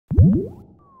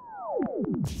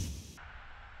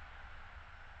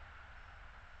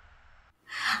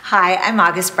Hi, I'm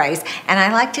August Brice, and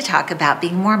I like to talk about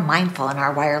being more mindful in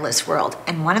our wireless world.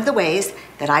 And one of the ways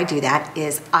that I do that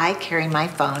is I carry my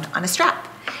phone on a strap.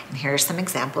 And here are some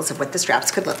examples of what the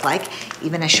straps could look like.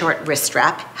 Even a short wrist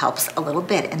strap helps a little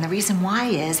bit. And the reason why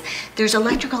is there's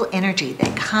electrical energy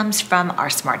that comes from our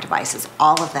smart devices,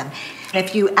 all of them. And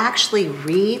if you actually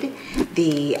read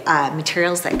the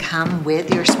materials that come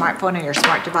with your smartphone or your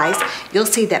smart device, you'll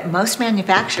see that most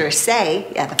manufacturers say,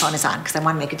 yeah, the phone is on because I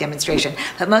want to make a demonstration,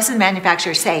 but most of the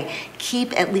manufacturers say,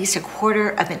 keep at least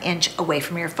 1/4 of an inch away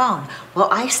from your phone. Well,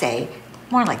 I say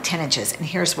more like 10 inches, and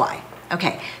here's why.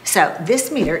 Okay, so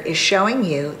this meter is showing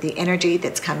you the energy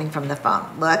that's coming from the phone.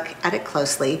 Look at it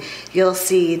closely. You'll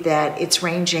see that it's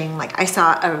ranging, like I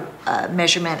saw a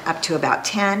measurement up to about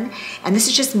 10, and this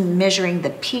is just measuring the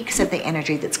peaks of the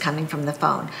energy that's coming from the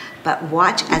phone. But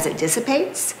watch as it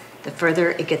dissipates, the further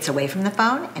it gets away from the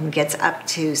phone and gets up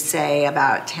to, say,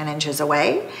 about 10 inches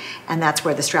away, and that's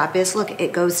where the strap is. Look,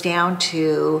 it goes down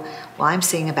to, well, I'm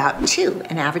seeing about 2,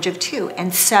 an average of 2.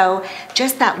 And so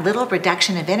just that little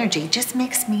reduction of energy just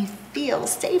makes me feel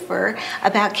safer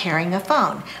about carrying a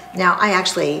phone. Now, I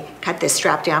actually cut this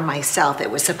strap down myself.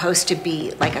 It was supposed to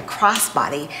be like a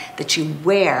crossbody that you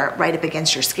wear right up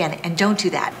against your skin, and don't do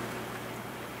that.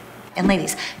 And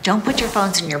ladies, don't put your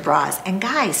phones in your bras. And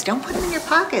guys, don't put them in your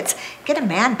pockets. Get a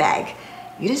man bag.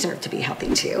 You deserve to be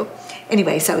healthy too.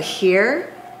 Anyway, so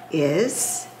here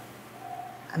is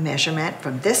a measurement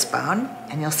from this phone,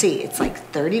 and you'll see it's like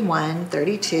 31,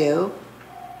 32.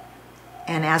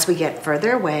 And as we get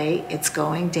further away, it's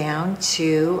going down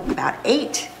to about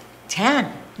 8,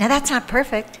 10. Now that's not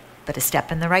perfect, but a step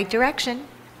in the right direction.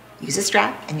 Use a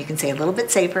strap and you can stay a little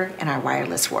bit safer in our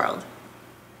wireless world.